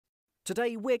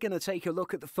Today we're going to take a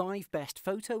look at the 5 best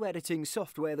photo editing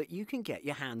software that you can get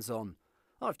your hands on.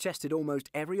 I've tested almost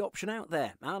every option out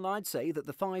there, and I'd say that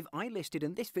the 5 I listed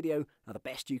in this video are the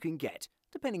best you can get,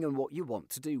 depending on what you want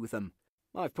to do with them.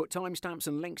 I've put timestamps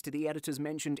and links to the editors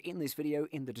mentioned in this video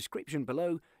in the description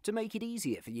below to make it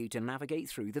easier for you to navigate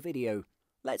through the video.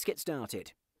 Let's get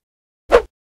started.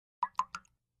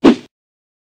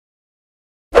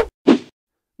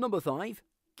 Number 5.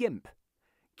 GIMP.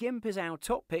 GIMP is our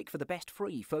top pick for the best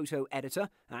free photo editor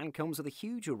and comes with a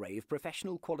huge array of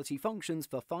professional quality functions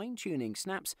for fine-tuning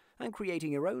snaps and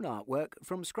creating your own artwork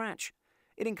from scratch.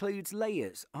 It includes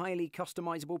layers, highly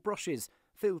customizable brushes,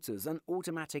 filters and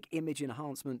automatic image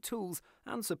enhancement tools,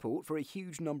 and support for a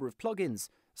huge number of plugins,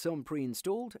 some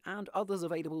pre-installed and others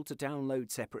available to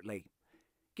download separately.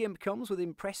 GIMP comes with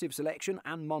impressive selection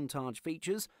and montage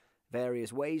features,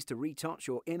 various ways to retouch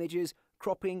your images,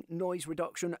 cropping, noise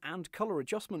reduction and colour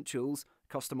adjustment tools,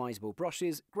 customizable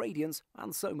brushes, gradients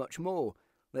and so much more.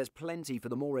 There's plenty for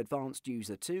the more advanced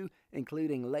user too,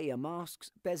 including layer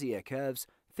masks, Bezier curves,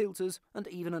 filters and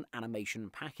even an animation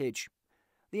package.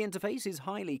 The interface is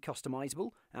highly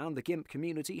customizable and the GIMP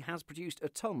community has produced a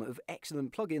ton of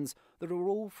excellent plugins that are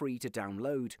all free to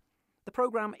download. The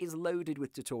program is loaded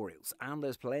with tutorials and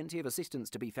there's plenty of assistance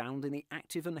to be found in the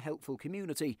active and helpful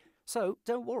community, so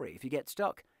don't worry if you get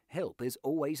stuck, help is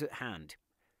always at hand.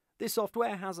 This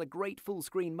software has a great full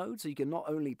screen mode so you can not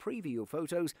only preview your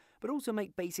photos but also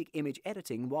make basic image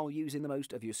editing while using the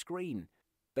most of your screen.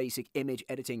 Basic image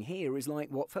editing here is like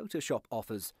what Photoshop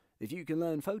offers. If you can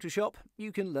learn Photoshop,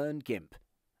 you can learn GIMP.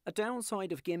 A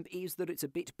downside of GIMP is that it's a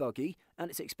bit buggy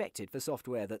and it's expected for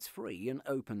software that's free and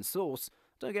open source.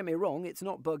 Don't get me wrong, it's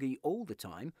not buggy all the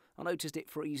time. I noticed it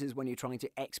freezes when you're trying to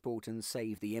export and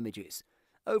save the images.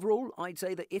 Overall, I'd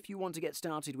say that if you want to get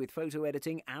started with photo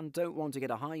editing and don't want to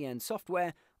get a high-end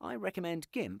software, I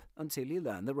recommend GIMP until you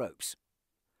learn the ropes.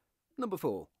 Number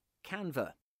 4.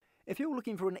 Canva. If you're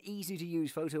looking for an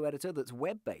easy-to-use photo editor that's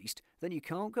web-based, then you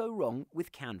can't go wrong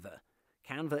with Canva.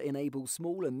 Canva enables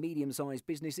small and medium-sized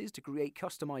businesses to create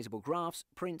customizable graphs,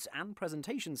 prints and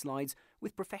presentation slides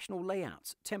with professional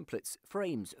layouts, templates,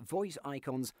 frames, voice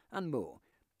icons and more.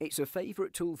 It's a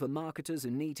favourite tool for marketers who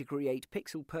need to create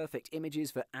pixel-perfect images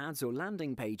for ads or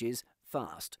landing pages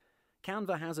fast.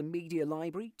 Canva has a media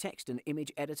library, text and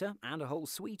image editor and a whole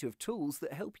suite of tools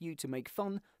that help you to make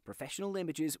fun, professional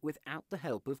images without the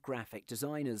help of graphic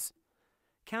designers.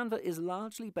 Canva is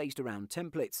largely based around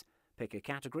templates. Pick a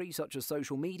category such as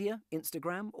social media,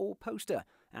 Instagram or poster,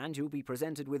 and you'll be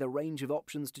presented with a range of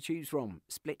options to choose from,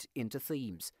 split into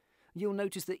themes. You'll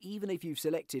notice that even if you've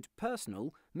selected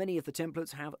personal, many of the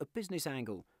templates have a business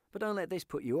angle, but don't let this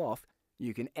put you off.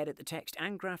 You can edit the text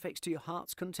and graphics to your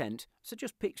heart's content, so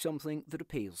just pick something that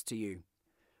appeals to you.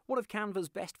 One of Canva's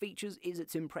best features is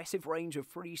its impressive range of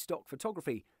free stock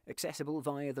photography, accessible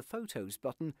via the Photos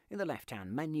button in the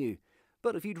left-hand menu.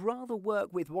 But if you'd rather work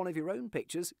with one of your own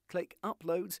pictures, click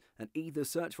Uploads and either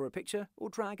search for a picture or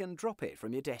drag and drop it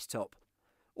from your desktop.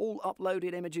 All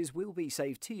uploaded images will be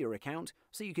saved to your account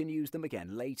so you can use them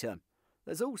again later.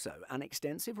 There's also an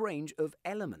extensive range of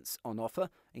elements on offer,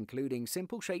 including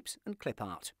simple shapes and clip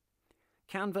art.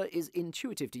 Canva is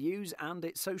intuitive to use and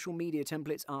its social media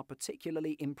templates are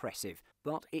particularly impressive,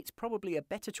 but it's probably a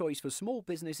better choice for small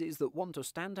businesses that want to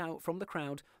stand out from the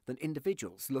crowd than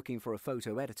individuals looking for a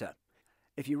photo editor.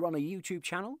 If you run a YouTube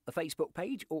channel, a Facebook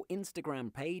page or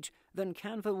Instagram page, then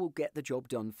Canva will get the job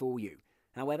done for you.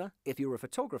 However, if you're a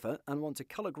photographer and want to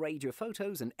colour grade your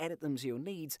photos and edit them to your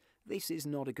needs, this is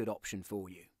not a good option for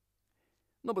you.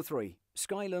 Number 3.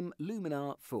 Skylum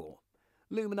Luminar 4.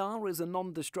 Luminar is a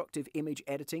non-destructive image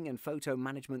editing and photo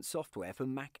management software for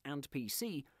Mac and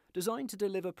PC, designed to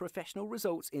deliver professional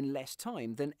results in less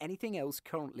time than anything else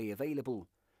currently available.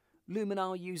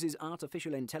 Luminar uses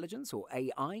artificial intelligence or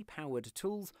AI-powered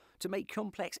tools to make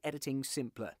complex editing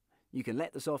simpler. You can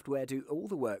let the software do all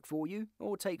the work for you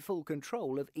or take full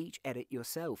control of each edit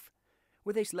yourself.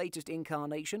 With this latest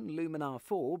incarnation, Luminar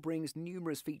 4 brings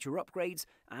numerous feature upgrades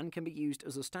and can be used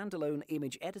as a standalone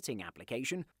image editing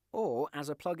application or as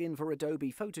a plugin for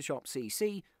Adobe Photoshop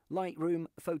CC, Lightroom,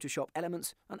 Photoshop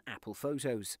Elements and Apple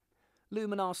Photos.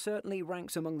 Luminar certainly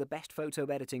ranks among the best photo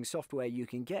editing software you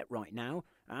can get right now,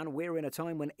 and we're in a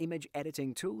time when image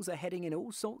editing tools are heading in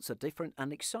all sorts of different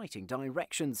and exciting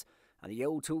directions, and the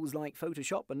old tools like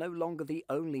Photoshop are no longer the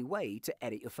only way to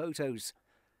edit your photos.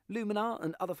 Luminar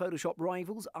and other Photoshop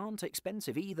rivals aren't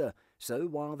expensive either, so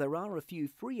while there are a few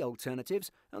free alternatives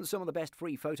and some of the best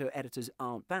free photo editors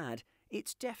aren't bad,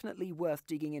 it's definitely worth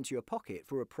digging into your pocket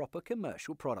for a proper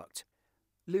commercial product.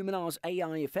 Luminar's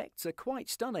AI effects are quite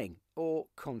stunning, or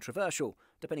controversial,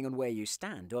 depending on where you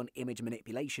stand on image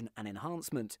manipulation and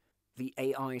enhancement. The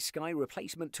AI sky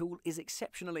replacement tool is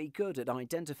exceptionally good at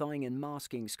identifying and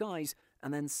masking skies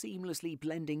and then seamlessly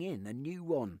blending in a new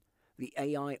one. The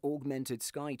AI augmented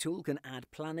sky tool can add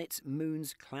planets,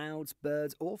 moons, clouds,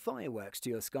 birds, or fireworks to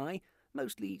your sky,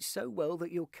 mostly so well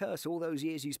that you'll curse all those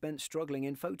years you spent struggling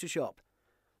in Photoshop.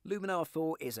 Luminar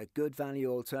 4 is a good value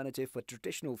alternative for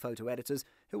traditional photo editors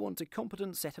who want a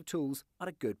competent set of tools at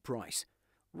a good price.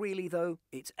 Really though,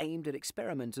 it's aimed at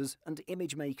experimenters and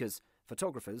image makers,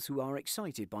 photographers who are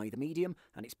excited by the medium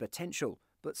and its potential,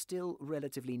 but still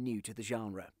relatively new to the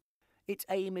genre. Its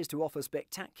aim is to offer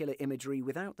spectacular imagery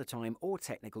without the time or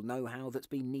technical know-how that's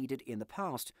been needed in the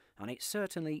past, and it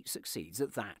certainly succeeds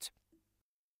at that.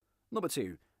 Number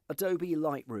 2. Adobe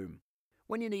Lightroom.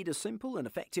 When you need a simple and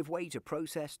effective way to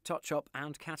process, touch up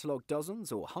and catalogue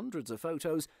dozens or hundreds of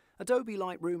photos, Adobe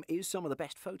Lightroom is some of the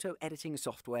best photo editing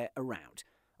software around.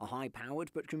 A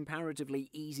high-powered but comparatively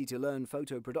easy-to-learn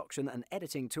photo production and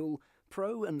editing tool,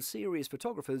 pro and serious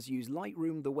photographers use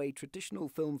Lightroom the way traditional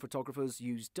film photographers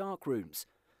use darkrooms.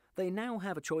 They now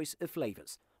have a choice of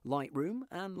flavours, Lightroom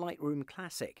and Lightroom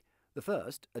Classic. The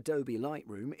first, Adobe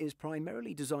Lightroom, is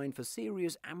primarily designed for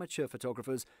serious amateur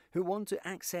photographers who want to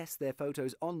access their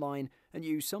photos online and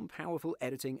use some powerful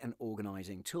editing and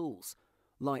organising tools.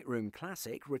 Lightroom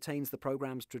Classic retains the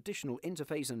program's traditional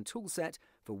interface and toolset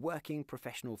for working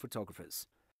professional photographers.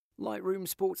 Lightroom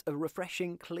sports a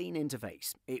refreshing, clean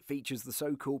interface. It features the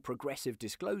so-called progressive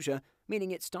disclosure,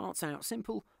 meaning it starts out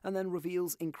simple and then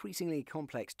reveals increasingly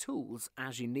complex tools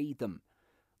as you need them.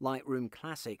 Lightroom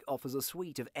Classic offers a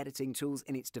suite of editing tools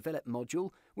in its Develop module,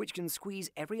 which can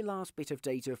squeeze every last bit of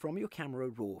data from your camera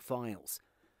raw files.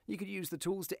 You could use the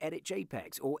tools to edit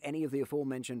JPEGs or any of the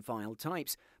aforementioned file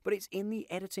types, but it's in the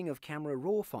editing of camera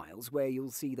raw files where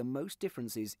you'll see the most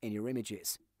differences in your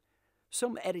images.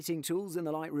 Some editing tools in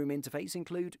the Lightroom interface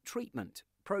include Treatment,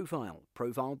 Profile,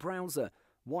 Profile Browser,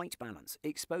 White Balance,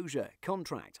 Exposure,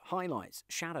 Contrast, Highlights,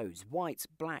 Shadows, Whites,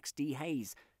 Blacks,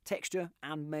 Dehaze, Texture,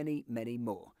 and many, many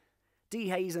more.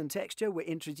 Dehaze and Texture were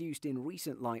introduced in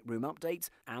recent Lightroom updates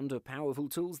and are powerful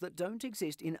tools that don't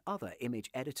exist in other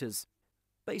image editors.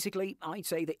 Basically, I'd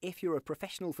say that if you're a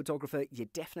professional photographer, you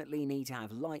definitely need to have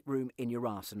Lightroom in your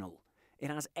arsenal. It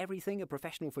has everything a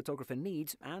professional photographer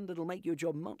needs, and it'll make your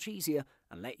job much easier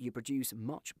and let you produce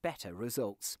much better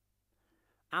results.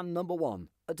 And number 1,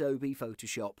 Adobe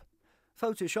Photoshop.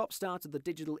 Photoshop started the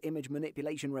digital image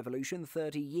manipulation revolution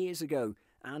 30 years ago,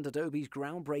 and Adobe's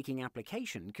groundbreaking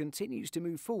application continues to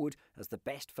move forward as the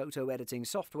best photo editing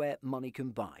software money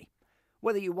can buy.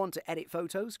 Whether you want to edit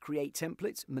photos, create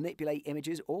templates, manipulate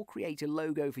images, or create a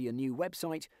logo for your new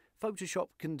website, Photoshop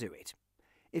can do it.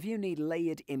 If you need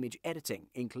layered image editing,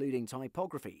 including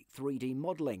typography, 3D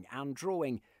modeling, and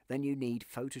drawing, then you need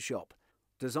Photoshop.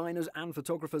 Designers and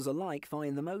photographers alike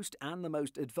find the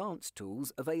most advanced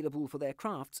tools available for their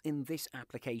crafts in this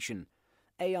application.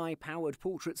 AI-powered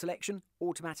portrait selection,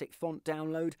 automatic font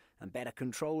download, and better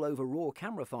control over raw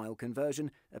camera file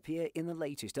conversion appear in the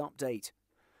latest update.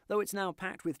 Though it's now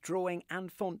packed with drawing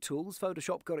and font tools,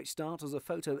 Photoshop got its start as a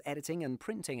photo editing and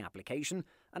printing application,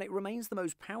 and it remains the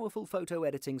most powerful photo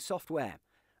editing software.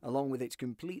 Along with its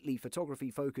completely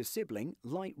photography-focused sibling,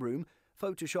 Lightroom,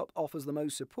 Photoshop offers the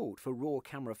most support for raw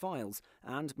camera files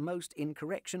and most in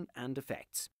correction and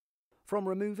effects. From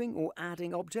removing or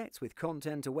adding objects with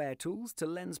content-aware tools to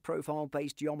lens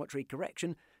profile-based geometry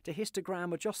correction to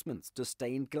histogram adjustments to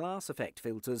stained glass effect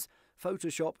filters,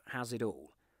 Photoshop has it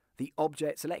all. The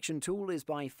Object Selection tool is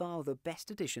by far the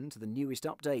best addition to the newest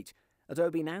update.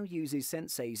 Adobe now uses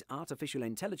Sensei's artificial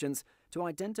intelligence to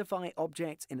identify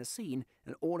objects in a scene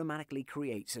and automatically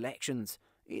create selections.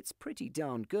 It's pretty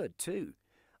darn good too.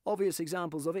 Obvious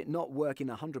examples of it not working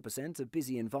 100% are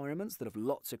busy environments that have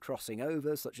lots of crossing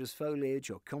over, such as foliage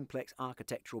or complex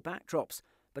architectural backdrops,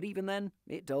 but even then,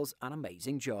 it does an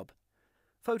amazing job.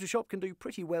 Photoshop can do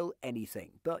pretty well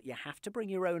anything, but you have to bring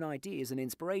your own ideas and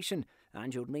inspiration,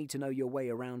 and you'll need to know your way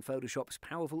around Photoshop's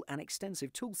powerful and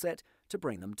extensive toolset to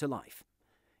bring them to life.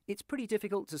 It's pretty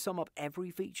difficult to sum up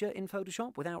every feature in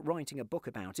Photoshop without writing a book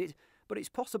about it, but it's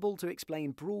possible to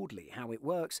explain broadly how it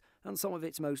works and some of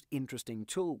its most interesting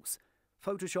tools.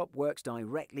 Photoshop works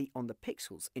directly on the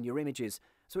pixels in your images,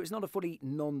 so it's not a fully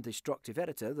non-destructive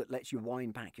editor that lets you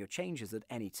wind back your changes at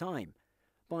any time.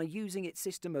 By using its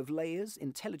system of layers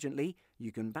intelligently,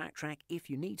 you can backtrack if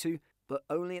you need to, but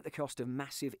only at the cost of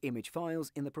massive image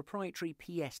files in the proprietary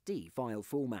PSD file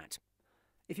format.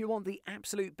 If you want the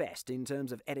absolute best in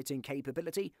terms of editing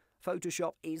capability,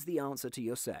 Photoshop is the answer to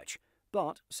your search.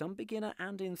 But some beginner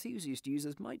and enthusiast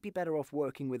users might be better off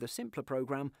working with a simpler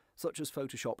program such as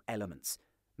Photoshop Elements.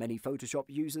 Many Photoshop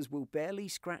users will barely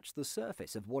scratch the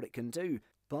surface of what it can do,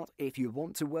 but if you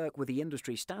want to work with the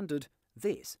industry standard,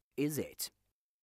 this is it.